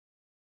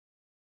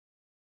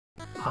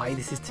Hi,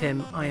 this is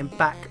Tim. I am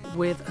back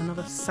with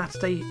another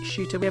Saturday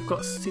shooter. We have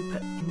got Super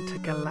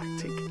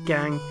Intergalactic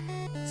Gang.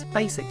 It's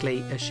basically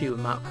a shoot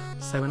 'em up,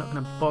 so we're not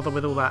going to bother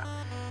with all that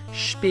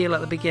spiel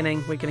at the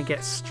beginning. We're going to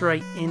get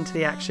straight into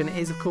the action. It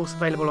is of course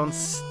available on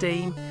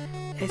Steam.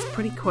 It's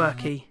pretty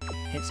quirky,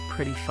 it's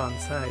pretty fun,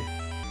 so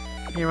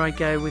here I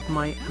go with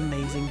my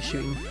amazing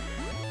shooting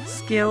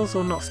skills,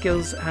 or not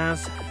skills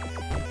as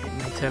it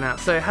may turn out.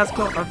 So it has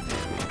got a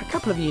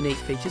couple of unique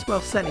features,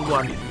 well certainly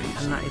one,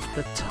 and that is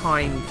the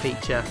time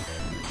feature.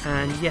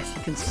 And yes,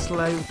 you can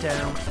slow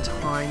down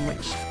time,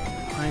 which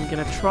I'm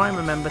going to try and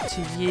remember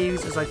to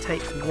use as I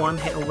take one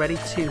hit already,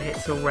 2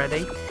 hits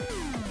already.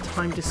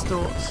 Time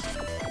distort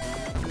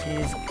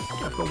is,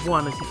 I've got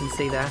one as you can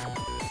see there.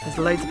 There's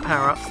loads of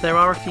power-ups. There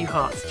are a few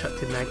hearts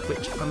chucked in there,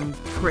 which I'm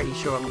pretty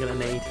sure I'm going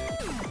to need.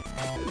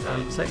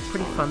 So it's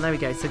pretty fun. There we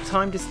go. So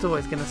time distort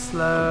is going to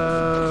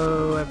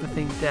slow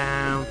everything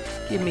down,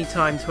 give me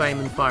time to aim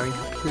and fire and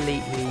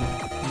completely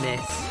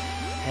miss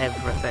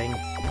everything.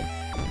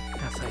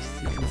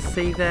 As you can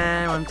see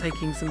there, I'm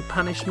taking some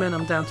punishment.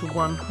 I'm down to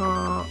 1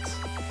 heart.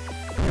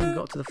 I haven't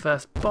got to the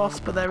first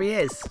boss, but there he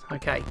is.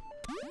 Okay,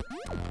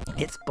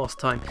 it's boss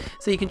time.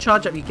 So you can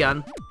charge up your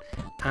gun.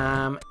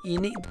 You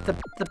need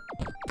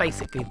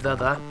basically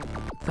the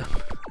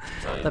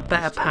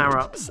better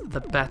power-ups, the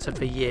better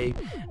for you.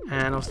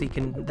 And obviously you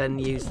can then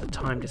use the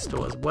time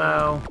distort as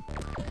well.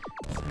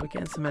 So we're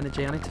getting some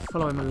energy. I need to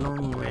follow him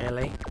along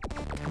really.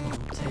 Come on,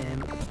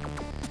 Tim.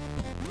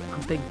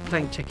 I'm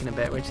playing chicken a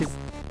bit, which is,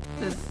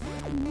 there's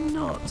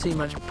not too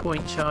much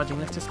point charging.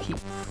 Let's just keep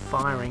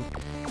firing.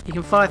 You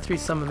can fire through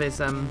some of his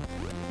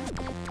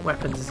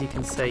weapons, as you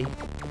can see.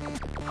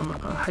 I'm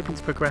hoping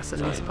to progress at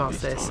least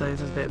past this, so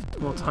there's a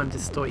bit more time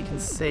distort. You can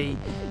see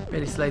it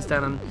really slows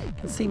down, and you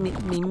can see me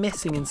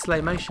missing in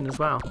slow motion as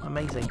well.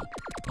 Amazing.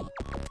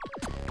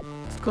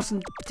 It's got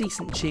some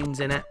decent tunes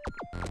in it.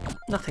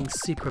 Nothing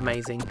super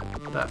amazing,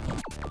 but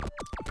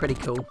pretty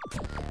cool.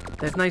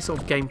 There's no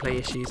sort of gameplay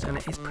issues, and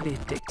it is pretty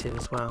addictive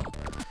as well.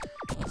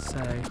 So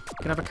I'm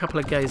gonna have a couple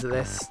of goes at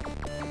this.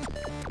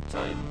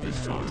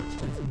 There's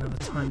another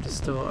time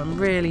distort.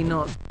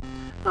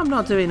 I'm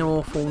not doing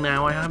awful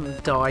now. I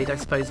haven't died, I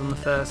suppose, on the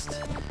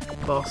first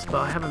boss, but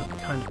I haven't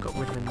kind of got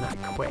rid of him that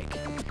quick.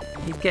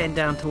 He's getting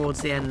down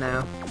towards the end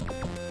now.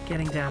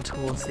 Getting down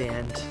towards the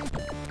end.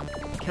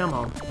 Come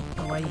on,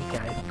 away you go.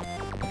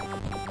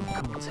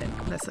 Come on, Tim.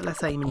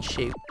 Let's aim and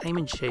shoot. Aim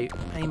and shoot.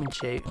 Aim and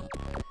shoot.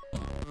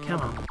 Come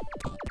on.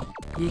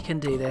 You can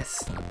do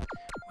this.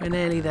 We're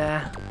nearly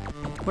there.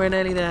 We're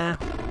nearly there.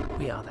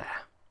 We are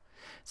there.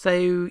 So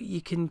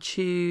you can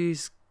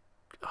choose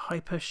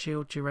hyper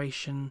shield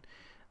duration.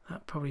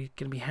 That's probably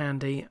going to be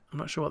handy. I'm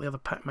not sure what the other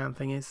Pac-Man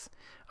thing is.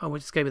 Oh, we'll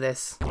just go with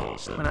this.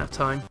 Run out of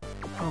time.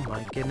 Oh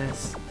my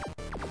goodness.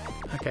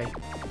 Okay.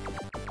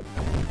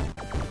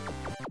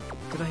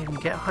 Did I even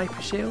get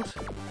hyper shield?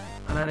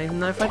 I don't even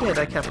know if I did.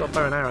 Okay, I've got a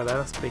bow and arrow there.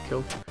 That's pretty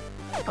cool.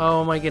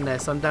 Oh my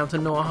goodness, I'm down to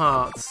 0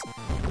 hearts.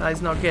 That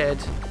is not good.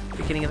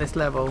 Beginning of this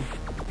level.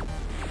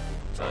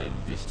 Time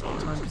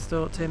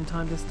distort, Tim.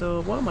 Time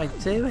distort. What am I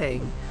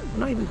doing? I'm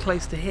not even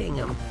close to hitting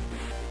him.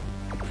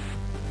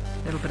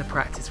 A little bit of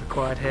practice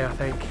required here, I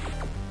think.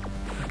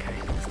 Okay,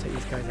 let's take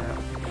these guys out.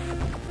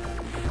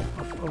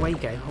 Away you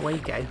go, away you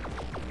go.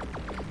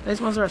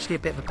 Those ones are actually a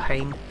bit of a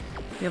pain.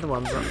 The other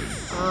ones are...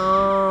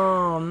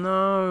 Oh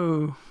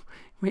no!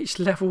 Reached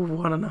level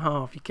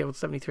 1.5. You killed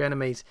 73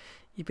 enemies.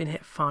 You've been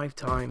hit 5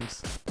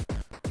 times.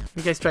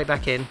 We go straight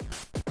back in.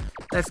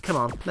 Come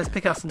on, let's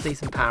pick up some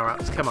decent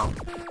power-ups. Come on.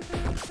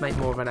 Let's make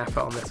more of an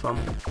effort on this one.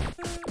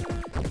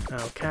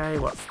 Okay,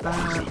 what's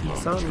that?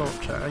 Missile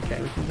launcher.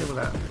 Okay, we can deal with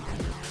that.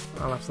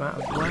 I'll have that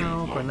as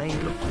well.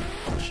 Grenade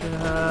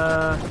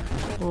launcher.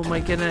 Oh my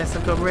goodness,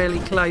 I've got really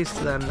close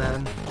to them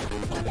then.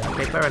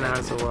 Okay, bow and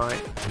arrow's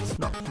alright. It's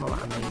not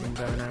that amazing,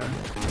 bow and arrow.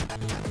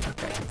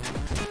 Okay.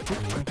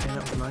 Okay,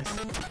 that was nice.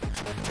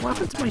 What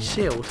happened to my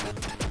shield?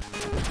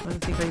 I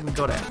don't think I even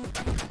got it.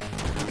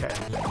 Okay.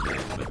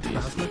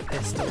 Plasma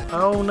pistol.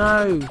 Oh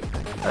no!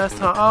 First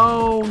heart.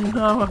 Oh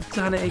no, I've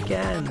done it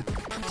again.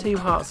 2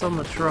 hearts on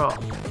the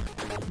trot.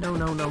 No,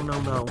 no, no, no,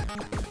 no.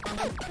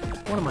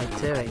 What am I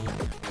doing?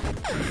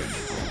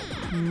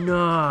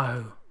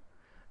 No.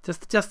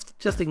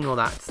 Just ignore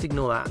that. Just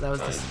ignore that. That was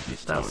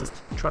just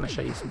trying to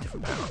show you some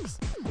different power-ups.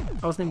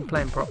 I wasn't even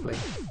playing properly.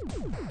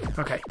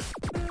 Okay.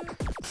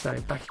 So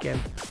back again.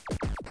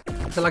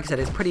 So like I said,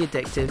 it's pretty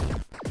addictive.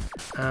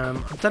 I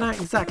don't know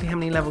exactly how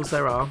many levels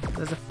there are.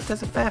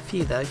 There's a fair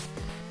few though.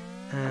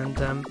 And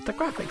the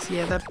graphics,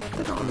 yeah, they're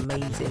not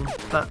amazing,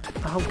 but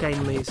the whole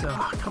game moves. Oh,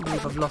 I can't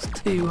believe I've lost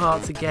 2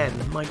 hearts again.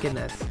 My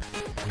goodness,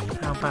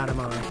 how bad am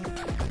I?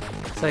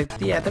 So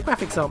yeah, the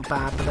graphics aren't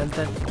bad, but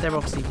then they're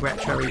obviously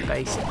retro-y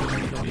based.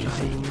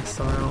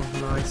 Missile,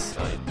 nice,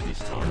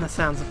 and the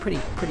sounds are pretty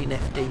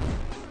nifty.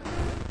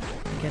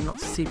 Again, not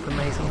super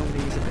amazing. I'm going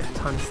to use a bit of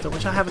time distort,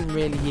 which I haven't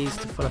really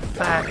used to full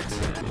effect.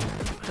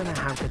 I don't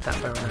know how good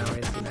that bow and arrow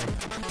is, you know.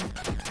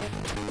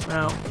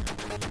 Well.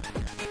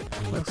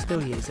 We'll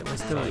still use it,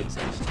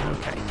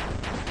 Okay.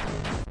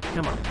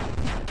 Come on.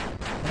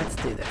 Let's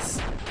do this.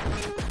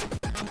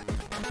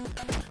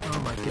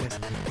 goodness.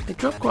 They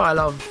drop quite a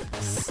lot of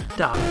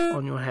stuff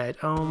on your head.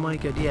 Oh my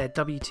god, yeah,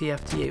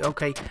 WTF to you.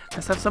 Okay,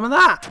 let's have some of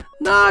that.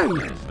 No!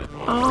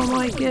 Oh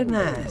my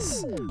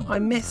goodness. I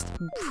missed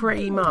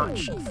pretty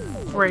much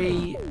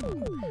 3,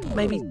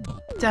 maybe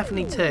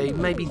definitely 2,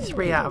 maybe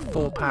 3 out of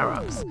 4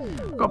 power-ups.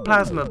 I've got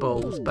plasma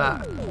balls,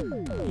 but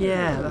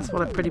yeah, that's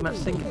what I pretty much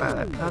think about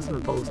it. Plasma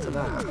balls to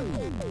that.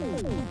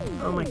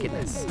 Oh my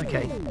goodness.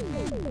 Okay.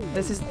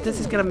 This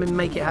is going to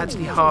make it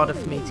actually harder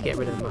for me to get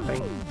rid of them, I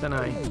think. Don't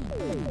know.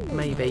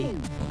 Maybe.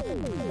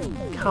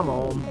 Come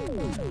on.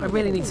 I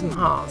really need some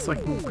hearts so I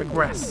can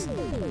progress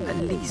at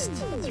least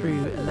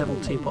through a level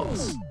 2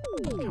 boss.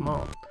 Come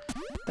on.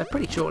 They're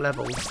pretty short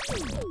levels.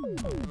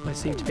 They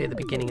seem to be at the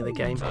beginning of the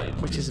game,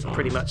 which is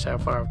pretty much how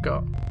far I've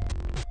got.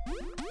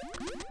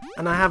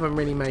 And I haven't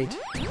really made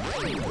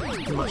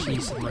much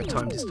use of my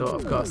time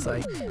distort, I've got to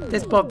say.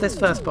 This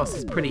first boss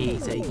is pretty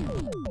easy.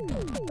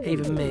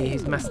 Even me,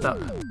 who's messed up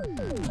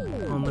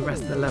on the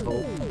rest of the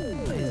level,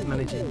 is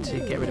managing to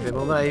get rid of him.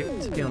 Although,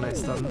 to be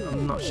honest,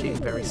 I'm not shooting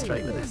very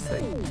straight with this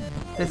thing.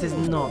 This is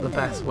not the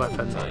best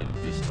weapon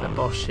at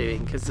boss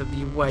shooting, because if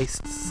you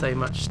waste so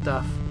much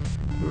stuff,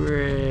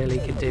 really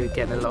could do with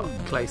getting a lot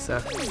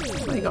closer.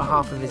 I've only got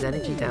half of his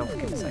energy down, for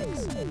goodness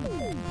sakes.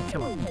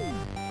 Come on,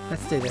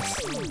 let's do this.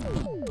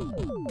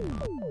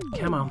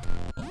 Come on,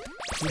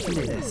 you can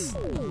do this.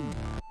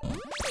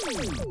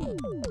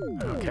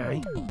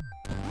 Okay.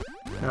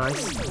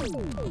 Nice.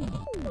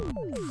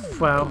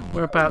 Well,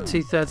 we're about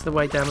 2/3 of the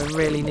way down. We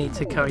really need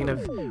to kind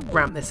of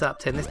ramp this up,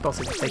 Tim. This boss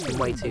is taking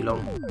way too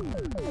long.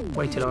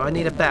 Way too long. I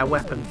need a better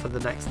weapon for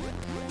the next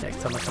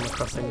time I come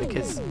across him,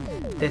 because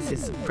this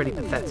is a pretty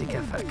pathetic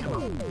effort. Come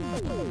on.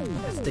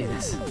 Let's do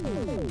this.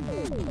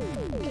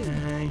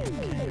 Okay.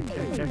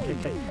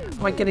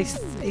 Oh my goodness,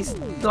 he's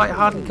like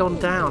hardly gone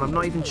down. I've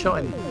not even shot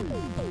him.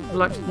 I've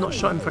like not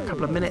shot him for a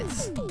couple of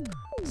minutes.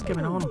 What's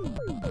going on?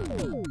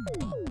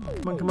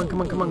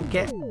 Come on,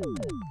 get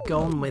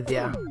gone with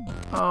ya.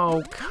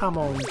 Oh, come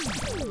on.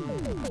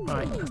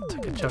 Right, I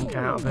took a chunk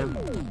out of him.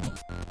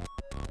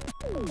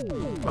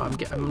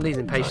 Right, I'm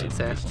losing patience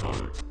here.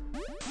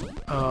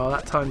 Oh,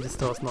 that time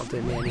distort's not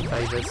doing me any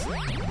favours.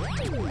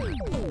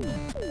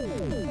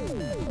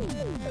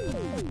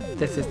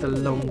 This is the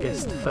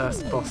longest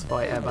first boss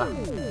fight ever.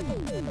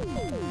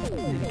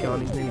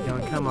 He's nearly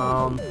gone, come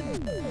on.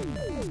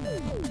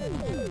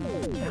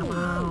 Come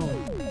on.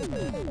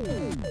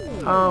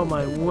 Oh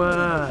my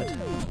word.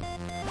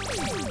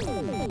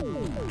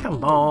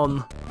 Come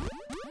on.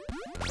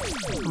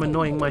 I'm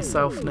annoying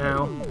myself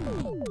now.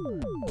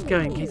 He's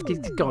going, he's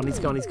gone.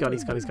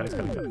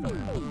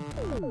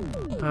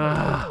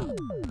 Ah.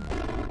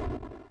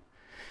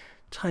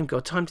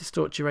 Time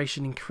distort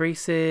duration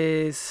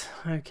increases.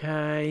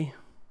 Okay.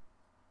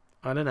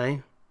 I don't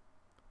know.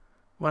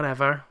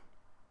 Whatever.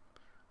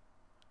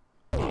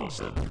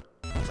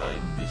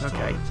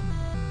 Okay.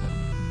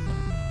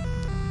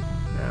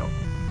 Now,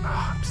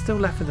 I'm still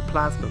left with the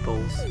plasma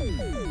balls.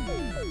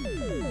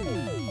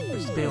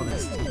 Which, to be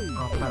honest,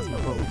 are plasma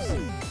balls.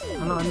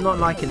 I'm not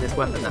liking this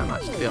weapon that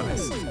much, to be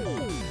honest.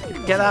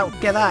 Get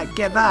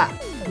that!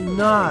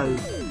 No!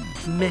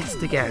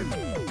 Missed again.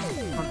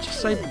 I'm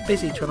just so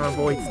busy trying to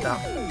avoid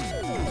stuff.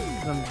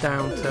 I'm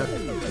down to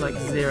like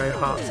 0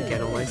 hearts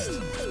again almost.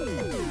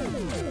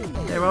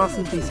 There are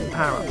some decent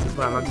power-ups as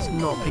well, I'm just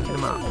not picking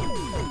them up.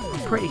 I'm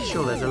pretty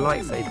sure there's a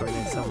lightsaber in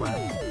here somewhere. I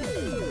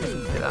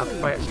can pick it up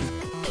if I actually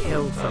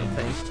kill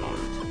something.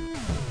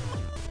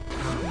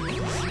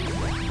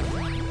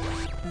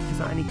 Is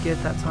that any good,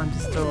 that time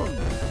distort?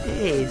 It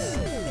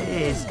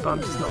is, but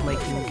I'm just not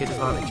making a good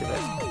advantage of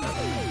it.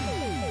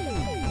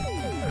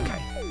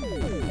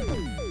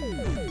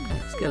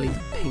 These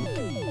pink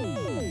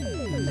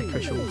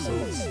licorice all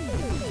sorts.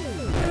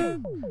 Okay.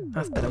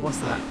 That's better. What's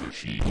that?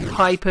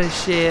 Hyper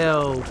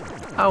shield.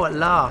 Oh, at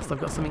last I've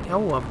got something.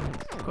 Oh, I've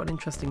got an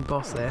interesting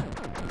boss there.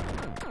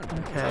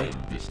 Okay.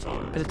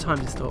 Bit of time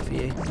distort for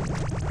you.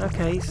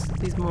 Okay,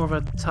 he's more of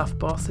a tough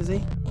boss, is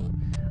he?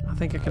 I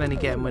think I can only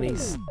get him when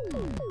he's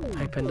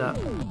opened up.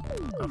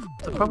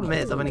 The problem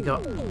is I've only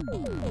got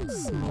a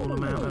small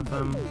amount of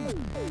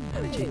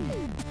energy.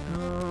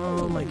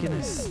 Oh my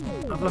goodness.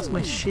 I've lost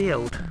my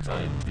shield.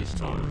 This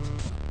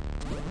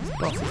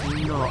boss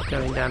is not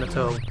going down at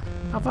all.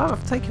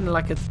 I've taken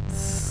like a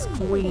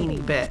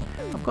squeeny bit.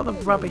 I've got the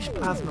rubbish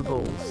plasma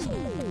balls.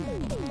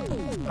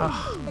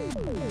 Ugh.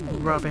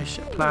 Rubbish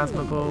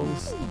plasma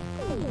balls.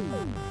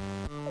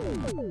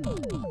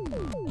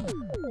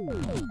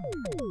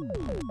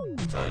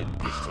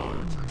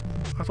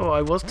 I thought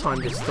I was time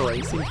distort.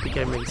 He seems to be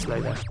going really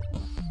slow there.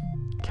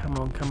 Come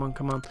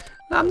on.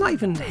 No, I'm not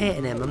even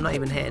hitting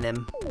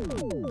him.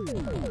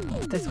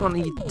 This one,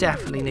 you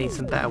definitely need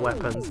some better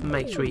weapons.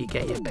 Make sure you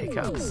get your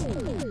pickups,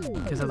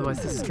 because otherwise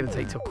this is going to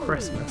take till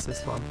Christmas,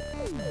 this one.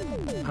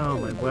 Oh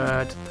my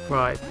word.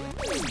 Right.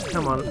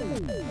 Come on.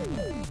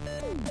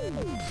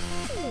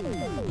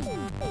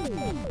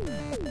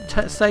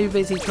 So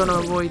busy trying to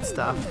avoid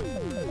stuff.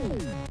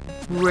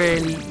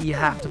 Really, you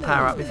have to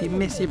power up. If you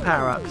miss your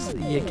power-ups,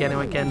 you're going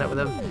to end up with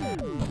a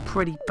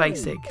pretty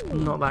basic,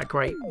 not that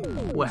great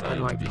weapon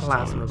like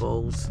plasma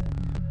balls,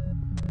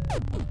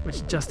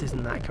 which just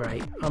isn't that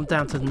great. I'm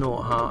down to 0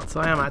 hearts, so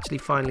I am actually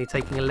finally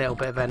taking a little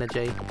bit of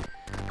energy.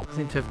 I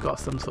seem to have got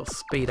some sort of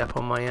speed up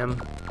on my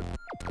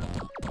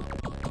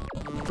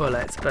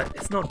bullets, but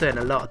it's not doing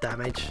a lot of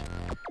damage.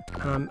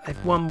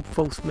 If one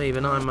false move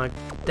and I'm a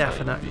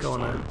definite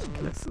goner.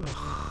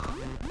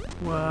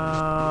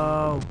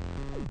 Whoa!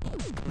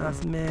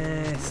 That's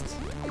missed.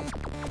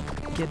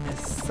 Goodness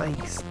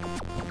sakes.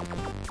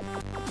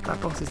 That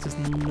boss is just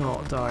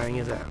not dying,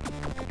 is it?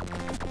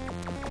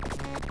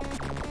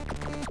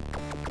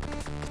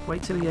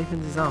 Wait till he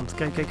opens his arms.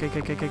 Go, go, go,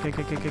 go, go, go, go,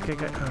 go, go, go, go,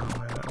 go. Oh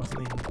man, that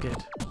wasn't even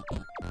good.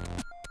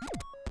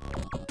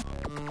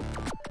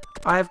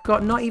 I've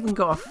not even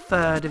got a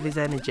third of his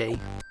energy.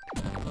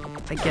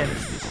 Again.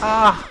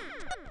 Ah!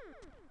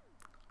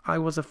 I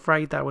was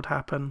afraid that would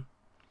happen.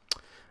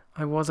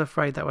 I was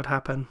afraid that would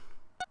happen.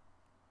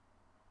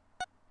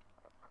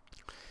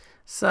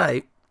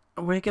 So,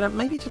 we're going to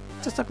maybe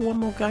just have one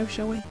more go,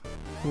 shall we?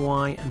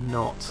 Why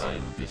not?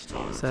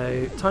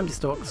 So, time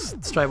distort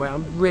straight away.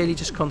 I'm really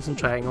just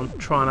concentrating on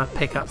trying to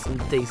pick up some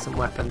decent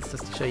weapons,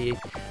 just to show you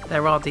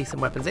there are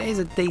decent weapons. It is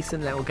a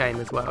decent little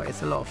game as well.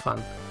 It's a lot of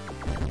fun.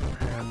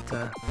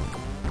 And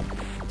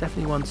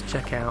definitely one to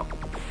check out.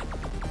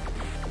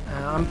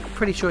 I'm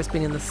pretty sure it's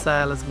been in the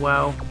sale as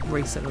well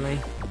recently.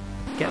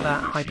 Get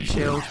that hyper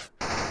shield.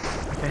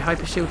 Okay,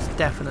 hyper shield's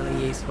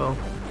definitely useful.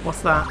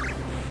 What's that?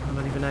 I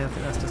don't even know. I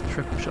think that's just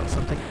triple shot or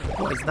something.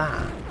 What is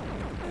that?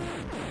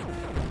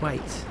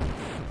 Wait,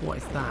 what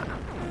is that?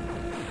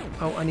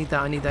 Oh, I need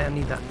that. I need that. I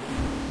need that.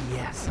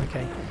 Yes.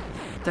 Okay.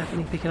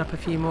 Definitely picking up a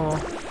few more.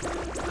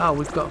 Oh,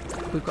 we've got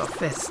a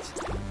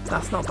fist.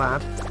 That's not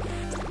bad.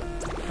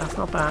 That's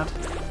not bad.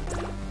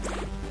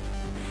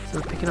 So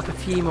we're picking up a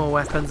few more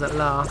weapons at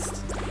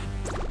last.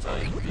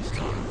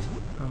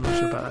 I'm not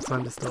sure about that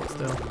time distort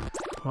still.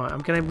 Right,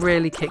 I'm going to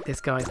really kick this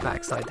guy's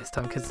backside this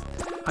time because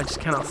I just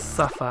cannot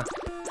suffer.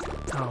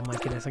 Oh my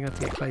goodness, I'm going to have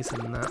to get closer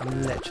than that.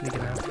 I'm literally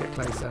going to have to get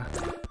closer.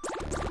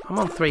 I'm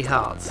on 3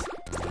 hearts.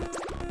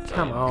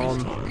 Come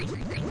on.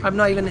 I've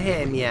not even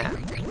hit him yet.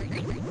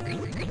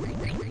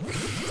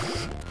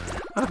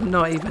 I've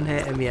not even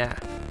hit him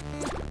yet.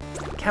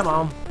 Come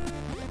on.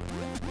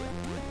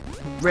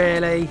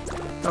 Really?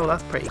 Oh,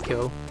 that's pretty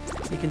cool.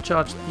 You can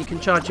charge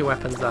your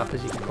weapons up,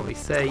 as you can probably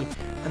see,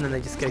 and then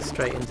they just go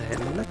straight into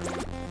him. Look.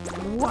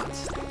 What?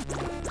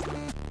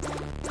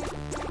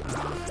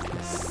 Oh, for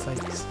goodness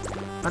sakes.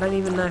 I don't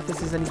even know if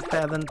this is any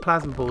better than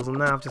plasma balls, and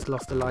now I've just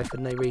lost a life for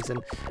no reason.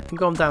 And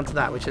gone down to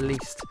that, which at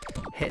least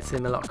hits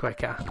him a lot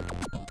quicker.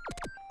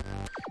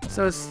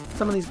 So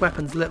some of these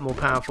weapons look more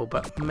powerful,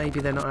 but maybe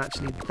they're not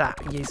actually that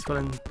useful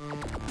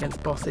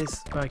against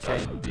bosses.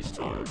 Okay,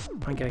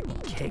 I'm going to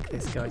kick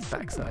this guy's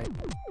backside.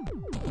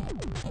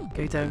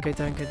 Go down, go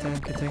down, go down,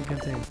 go down, go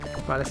down.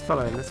 Right, let's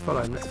follow him, let's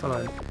follow him, let's follow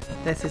him.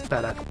 This is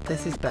better,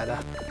 this is better.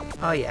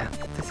 Oh yeah,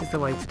 this is the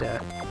way to do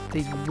it.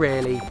 These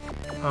really,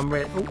 oh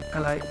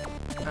hello,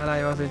 hello,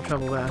 I was in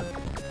trouble there.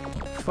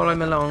 Follow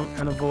him along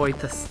and avoid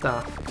the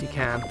stuff if you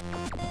can.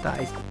 That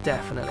is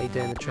definitely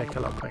doing the trick a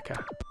lot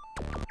quicker.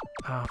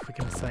 Oh, for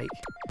goodness sake.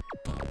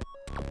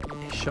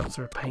 His shots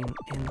are a pain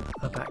in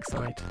the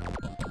backside.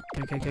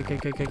 Go, go, go,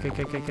 go, go, go, go,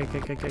 go, go, go,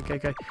 go, go, go,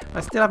 go.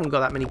 I still haven't got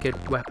that many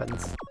good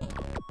weapons.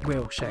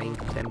 Real shame,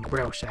 Tim,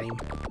 real shame.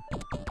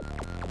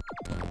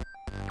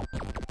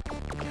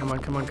 Come on,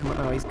 come on, come on.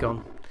 Oh, he's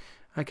gone.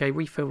 Okay,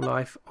 refill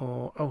life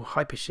or... Oh,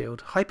 hyper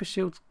shield. Hyper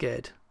shield's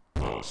good.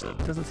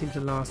 Doesn't seem to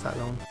last that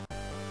long.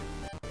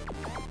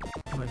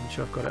 I'm not even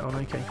sure I've got it on.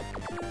 Okay.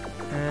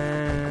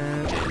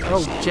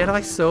 Oh,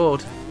 Jedi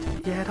sword.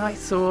 Jedi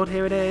sword,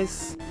 here it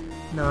is.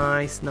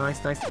 Nice,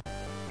 nice, nice.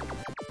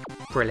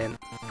 Brilliant.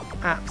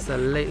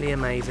 Absolutely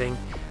amazing.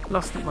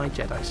 Lost my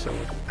Jedi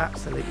sword.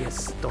 Absolutely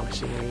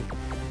astonishingly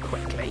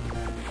quickly.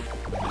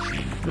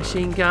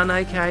 Machine gun,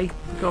 okay.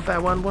 Got a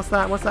better one. What's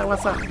that? What's that?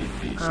 What's that?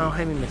 Oh,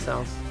 homing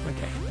missiles.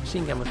 Okay.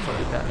 Machine gun was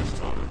probably better.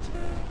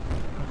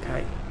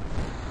 Okay.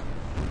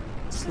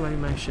 Slow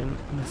motion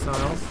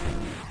missiles.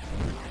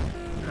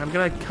 I'm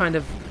going to kind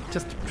of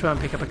just try and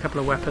pick up a couple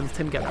of weapons.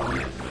 Tim, get that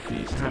one.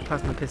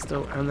 Plasma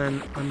pistol, and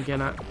then I'm going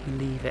to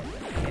leave it.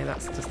 Yeah,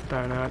 that's just the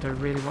bow and arrow. I don't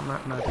really want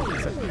that. No, I don't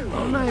think so.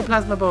 Oh no,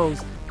 plasma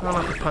balls. I don't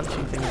like the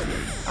punching thing.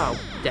 Oh,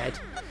 dead.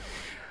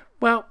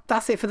 Well,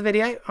 that's it for the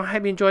video. I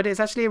hope you enjoyed it. It's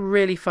actually a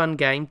really fun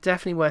game.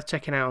 Definitely worth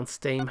checking out on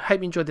Steam.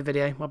 Hope you enjoyed the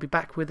video. I'll be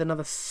back with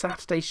another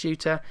Saturday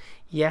shooter.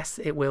 Yes,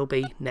 it will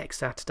be next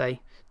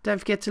Saturday. Don't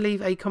forget to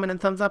leave a comment and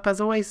thumbs up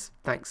as always.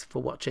 Thanks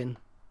for watching.